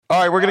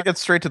right, we're going to get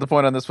straight to the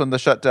point on this one. The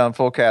Shutdown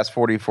Fullcast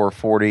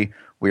 4440.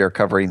 We are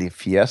covering the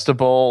Fiesta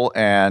Bowl,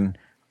 and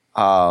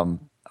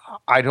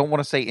I don't want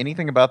to say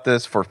anything about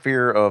this for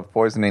fear of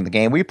poisoning the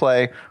game we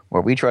play,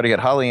 where we try to get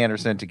Holly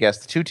Anderson to guess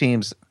the two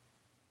teams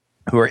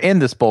who are in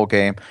this bowl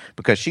game,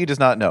 because she does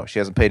not know. She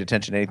hasn't paid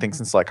attention to anything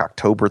since like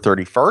October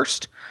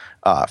 31st,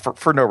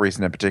 for no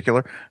reason in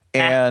particular.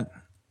 And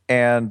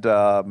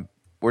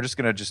we're just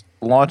going to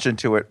launch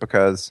into it,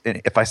 because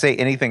if I say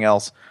anything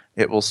else,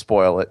 it will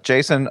spoil it.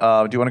 Jason, do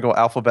you want to go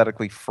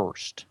alphabetically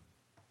first?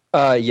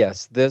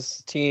 Yes,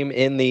 this team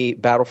in the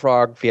Battle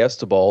Frog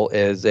Fiesta Bowl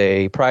is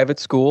a private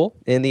school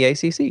in the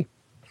ACC.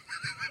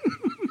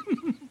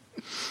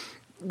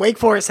 Wake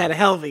Forest had a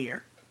hell of a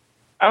year.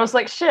 I was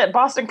like, shit,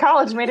 Boston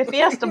College made a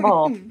Fiesta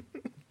Bowl.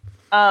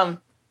 Private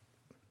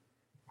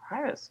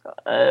school.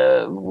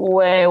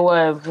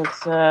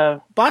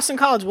 Boston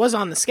College was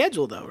on the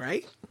schedule, though,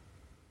 right?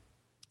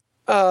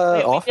 They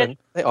often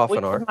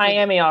are.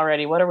 Miami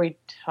already. What are we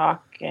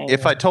talking?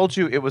 If I told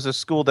you it was a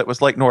school that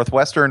was like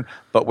Northwestern,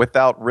 but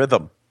without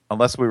rhythm,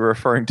 unless we were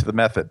referring to the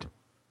method.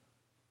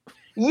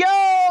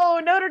 Yo,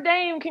 Notre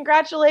Dame,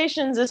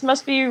 congratulations. This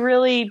must be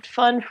really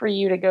fun for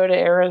you to go to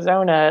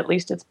Arizona. At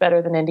least it's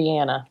better than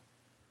Indiana.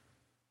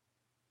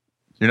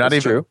 You're not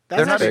That's even true.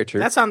 That's not very true.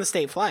 That's on the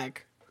state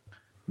flag.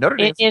 Notre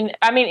Dame.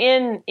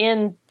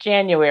 In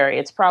January,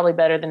 it's probably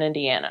better than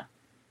Indiana.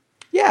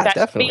 Yeah, That should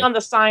definitely. be on the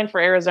sign for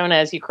Arizona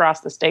as you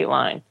cross the state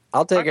line.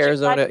 I'll take Aren't you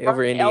Arizona glad-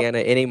 over aren't you- Indiana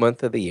any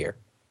month of the year.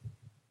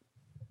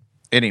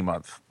 Any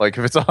month. Like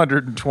if it's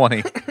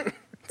 120.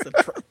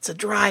 It's a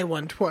dry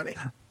 120.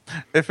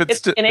 If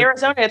it's In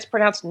Arizona, it's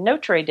pronounced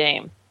Notre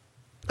Dame.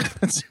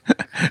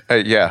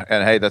 yeah,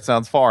 and hey, that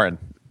sounds foreign.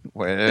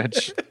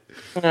 Which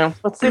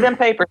Let's see them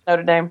papers,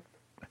 Notre Dame.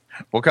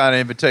 what kind of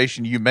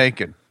invitation you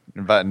making?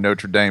 Inviting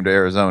Notre Dame to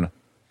Arizona?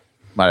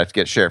 Might have to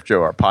get Sheriff Joe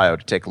Arpaio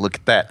to take a look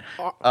at that.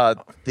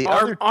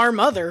 Our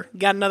mother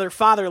got another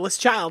fatherless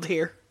child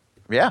here.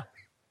 Yeah.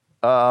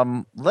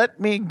 Let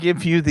me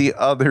give you the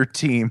other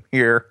team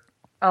here.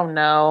 Oh,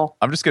 no.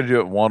 I'm just going to do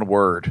it one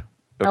word.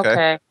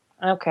 Okay.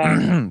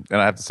 And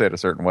I have to say it a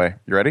certain way.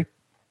 You ready?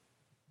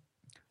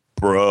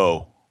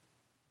 Bro.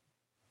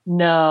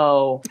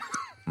 No.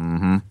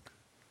 Mm-hmm.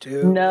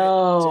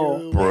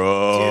 No.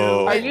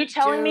 Bro. Are you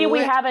telling me we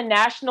have a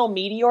national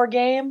meteor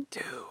game? Do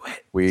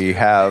it. We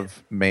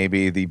have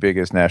maybe the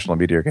biggest national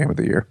meteor game of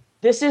the year.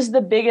 This is the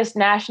biggest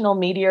national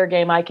meteor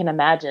game I can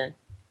imagine.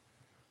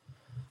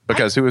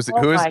 Because who is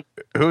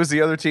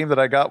the other team that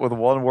I got with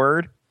one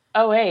word?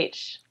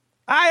 OH.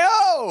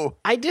 I-O!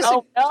 I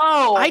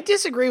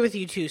disagree with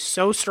you two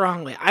so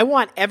strongly. I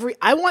want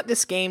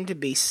this game to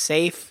be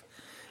safe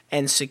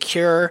and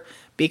secure,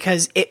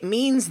 because it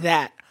means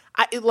that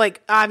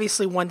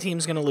obviously one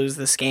team's going to lose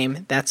this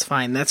game. That's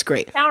fine. That's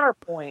great.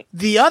 Counterpoint.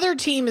 The other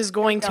team is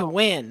going to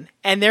win,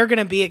 and they're going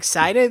to be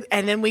excited,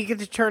 and then we get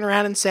to turn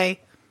around and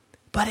say,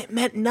 but it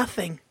meant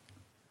nothing.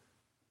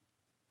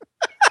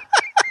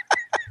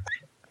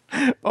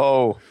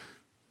 Oh,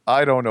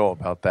 I don't know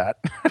about that.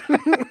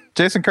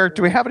 Jason Kirk,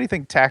 do we have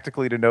anything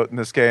tactically to note in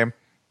this game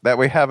that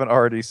we haven't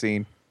already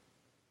seen?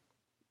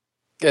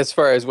 As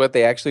far as what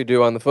they actually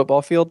do on the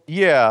football field?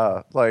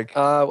 Yeah, like...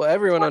 well,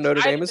 everyone on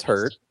Notre Dame is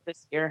hurt.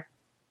 This year.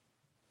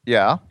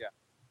 Yeah.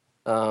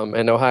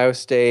 And Ohio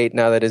State,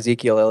 now that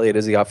Ezekiel Elliott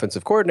is the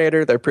offensive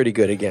coordinator, they're pretty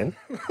good again.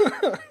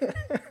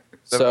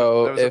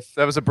 That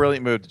was a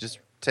brilliant move to just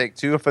take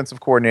two offensive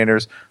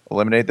coordinators,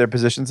 eliminate their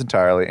positions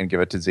entirely, and give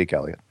it to Zeke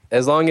Elliott.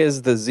 As long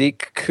as the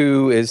Zeke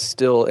coup is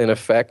still in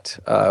effect,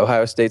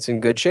 Ohio State's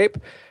in good shape.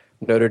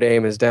 Notre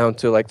Dame is down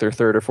to like their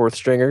third or fourth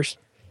stringers.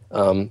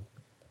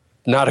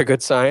 Not a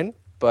good sign,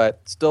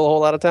 but still a whole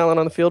lot of talent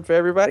on the field for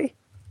everybody.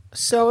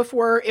 So if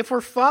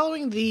we're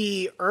following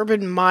the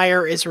Urban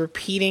Meyer is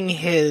repeating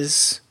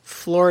his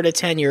Florida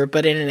tenure,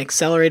 but in an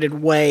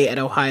accelerated way at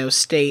Ohio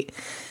State,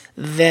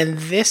 then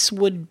this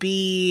would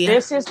be...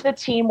 This is the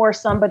team where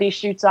somebody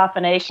shoots off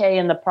an AK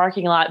in the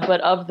parking lot,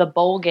 but of the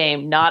bowl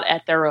game, not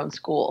at their own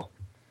school.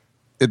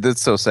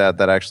 It's so sad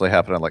that actually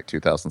happened in like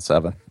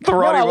 2007.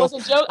 I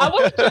wasn't joking.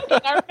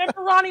 I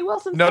remember Ronnie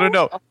Wilson.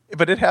 No.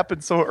 But it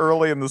happened so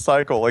early in the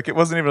cycle. Like, it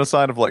wasn't even a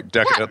sign of like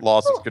decadent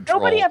loss of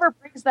control. Nobody ever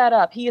brings that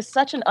up. He is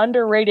such an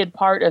underrated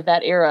part of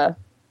that era.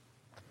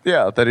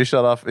 Yeah, that he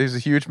shot off. He's a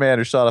huge man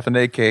who shot off an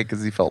AK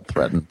because he felt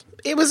threatened.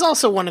 It was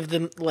also one of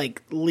the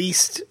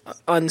least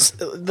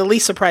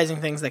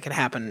surprising things that could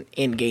happen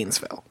in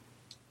Gainesville.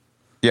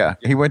 Yeah,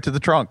 he went to the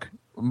trunk.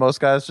 Most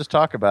guys just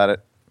talk about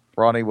it.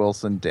 Ronnie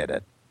Wilson did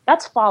it.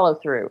 That's follow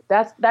through.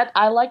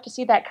 I like to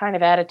see that kind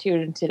of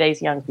attitude in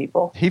today's young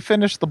people. He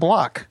finished the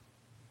block.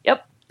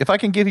 Yep. If I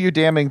can give you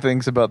damning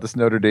things about this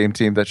Notre Dame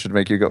team, that should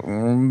make you go.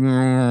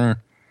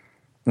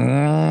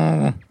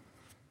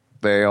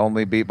 They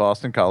only beat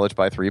Boston College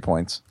by 3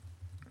 points.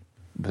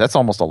 That's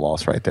almost a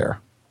loss right there.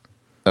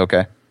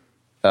 Okay.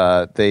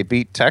 They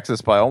beat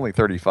Texas by only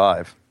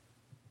 35.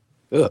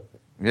 Ugh.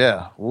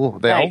 Yeah. Ooh,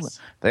 Nice.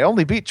 they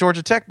only beat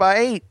Georgia Tech by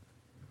 8.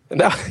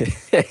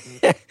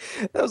 That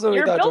was when we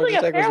You're thought building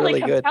Georgia a Tech was fairly really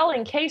good.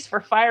 compelling case for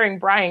firing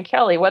Brian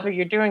Kelly, whether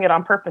you're doing it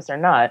on purpose or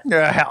not.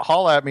 Yeah,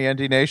 haul at me,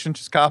 ND Nation.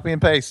 Just copy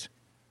and paste.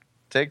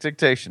 Take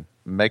dictation.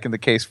 I'm making the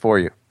case for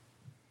you.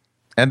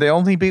 And they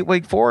only beat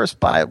Wake Forest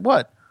by,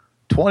 what,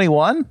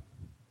 21?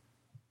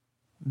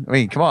 I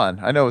mean, come on.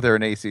 I know they're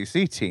an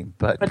ACC team,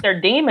 but they're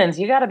demons.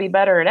 You got to be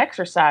better at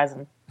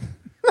exercising.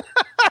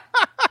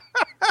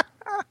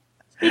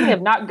 Speaking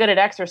of not good at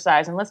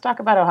exercising, let's talk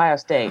about Ohio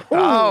State.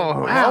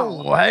 wow. wow.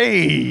 No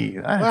way.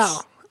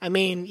 Well, I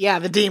mean, yeah,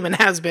 the demon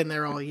has been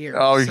there all year.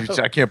 Oh,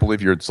 so. I can't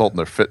believe you're insulting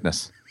their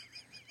fitness.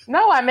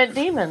 No, I meant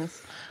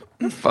demons.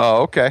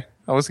 Oh, okay.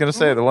 I was going to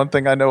say the one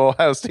thing I know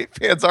Ohio State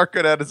fans are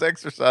good at is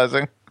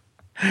exercising.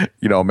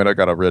 You know, I mean, I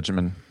got a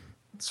regimen.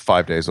 It's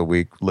 5 days a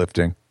week,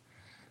 lifting.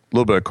 A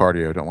little bit of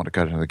cardio. Don't want to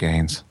cut into the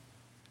gains.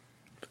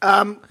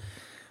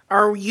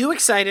 Are you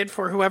excited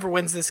for whoever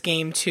wins this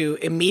game to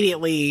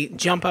immediately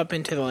jump up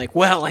into the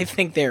I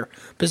think they're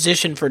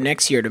positioned for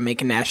next year to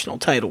make a national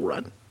title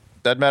run?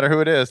 Doesn't matter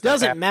who it is.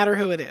 Doesn't matter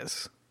who it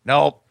is.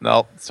 Nope.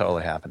 It's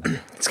totally happening.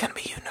 It's going to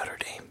be you, Notre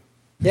Dame.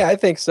 Yeah, I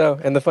think so.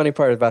 And the funny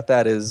part about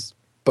that is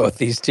both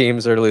these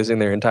teams are losing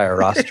their entire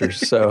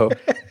rosters. So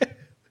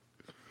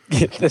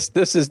this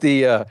is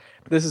the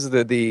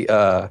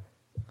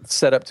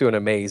setup to an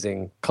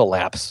amazing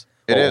collapse.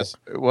 It is.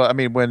 Well, I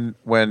mean,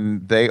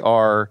 when they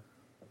are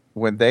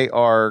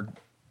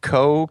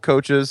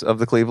co-coaches of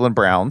the Cleveland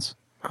Browns.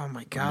 Oh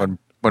my God.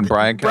 When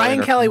Brian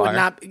Kelly would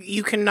not.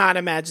 You cannot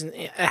imagine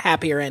a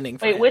happier ending.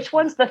 Wait, which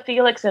one's the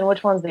Felix and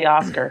which one's the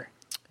Oscar?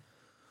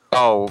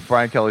 Oh,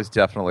 Brian Kelly's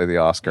definitely the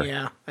Oscar.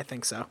 Yeah, I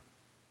think so.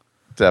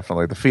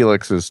 Definitely. The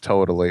Felix is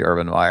totally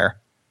Urban Meyer.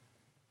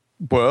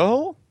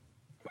 Well,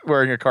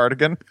 wearing a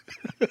cardigan.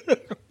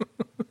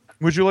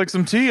 Would you like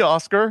some tea,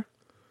 Oscar?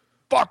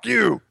 Fuck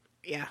you.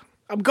 Yeah,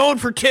 I'm going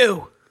for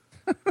 2.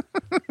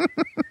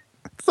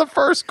 It's the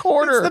first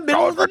quarter. It's the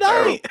middle of the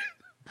night.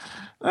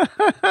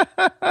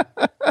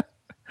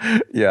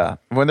 Yeah.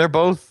 When they're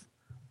both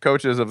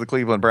coaches of the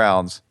Cleveland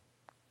Browns,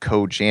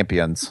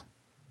 co-champions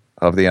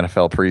of the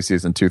NFL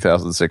preseason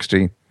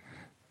 2016,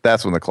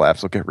 that's when the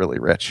collapse will get really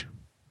rich.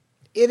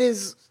 It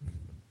is.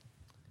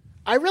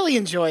 I really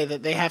enjoy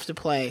that they have to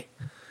play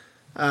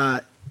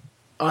on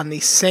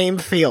the same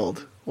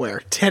field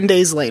where 10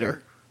 days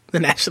later the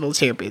national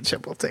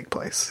championship will take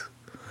place.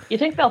 You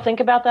think they'll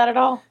think about that at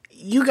all?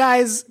 You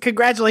guys,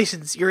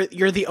 congratulations!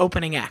 You're the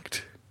opening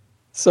act.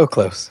 So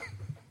close.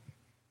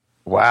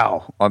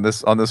 Wow. On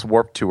this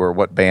Warped Tour,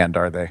 what band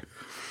are they?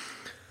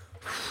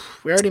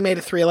 We already made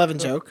a 311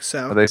 joke,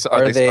 so Are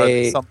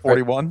they Sum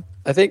 41?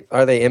 I think,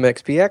 are they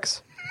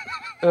MXPX?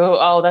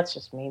 Oh, that's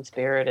just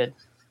mean-spirited.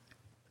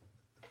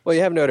 Well,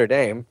 you have Notre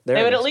Dame.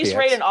 They would at least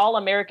rate an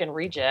All-American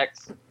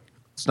Rejects.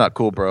 It's not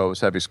cool, bro. It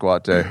was heavy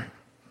squat day.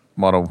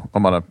 I'm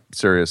on a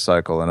serious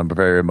cycle, and I'm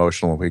very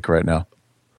emotional and weak right now.